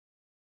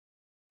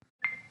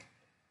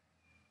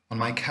On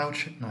my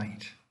couch at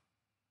night,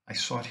 I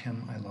sought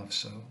him I love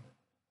so.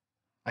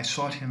 I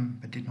sought him,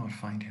 but did not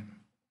find him.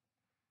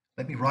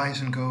 Let me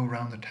rise and go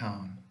round the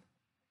town,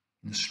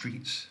 in the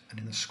streets and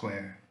in the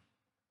square.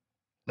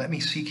 Let me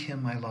seek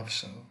him I love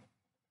so.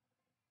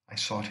 I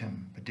sought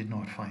him, but did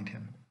not find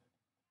him.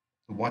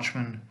 The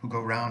watchmen who go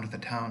round the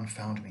town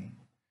found me.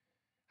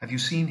 Have you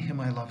seen him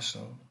I love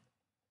so?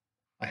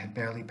 I had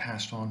barely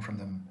passed on from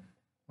them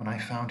when I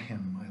found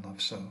him I love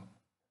so.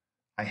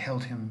 I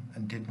held him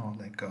and did not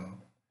let go,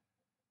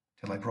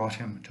 till I brought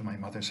him to my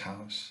mother's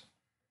house,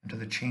 and to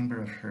the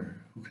chamber of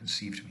her who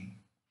conceived me.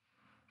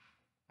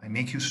 I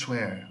make you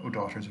swear, O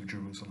daughters of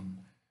Jerusalem,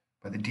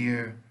 by the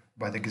deer,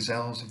 by the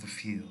gazelles of the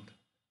field,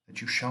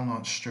 that you shall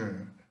not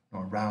stir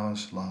nor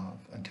rouse love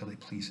until it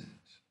pleases.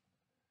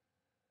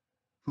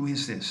 Who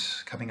is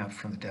this coming up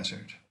from the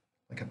desert,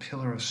 like a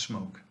pillar of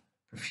smoke,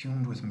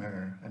 perfumed with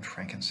myrrh and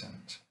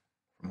frankincense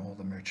from all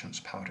the merchants'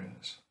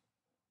 powders?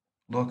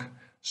 Look,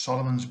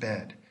 Solomon's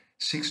bed,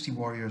 60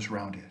 warriors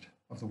round it,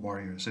 of the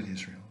warriors of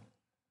Israel,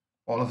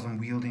 all of them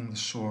wielding the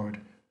sword,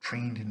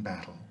 trained in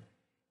battle,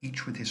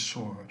 each with his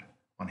sword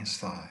on his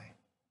thigh,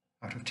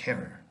 out of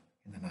terror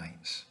in the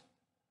nights.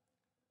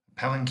 A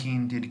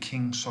palanquin did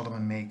King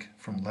Solomon make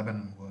from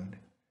Lebanon wood.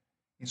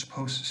 Its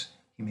posts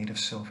he made of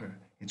silver,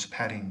 its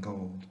padding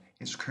gold,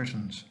 its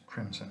curtains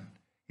crimson,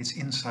 its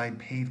inside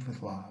paved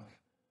with love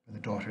by the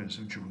daughters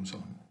of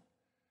Jerusalem.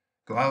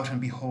 Go out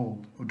and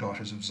behold, O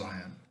daughters of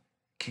Zion,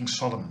 King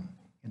Solomon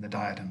in the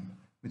diadem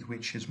with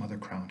which his mother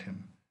crowned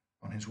him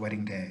on his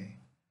wedding day,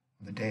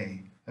 on the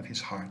day of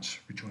his heart's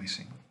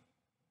rejoicing.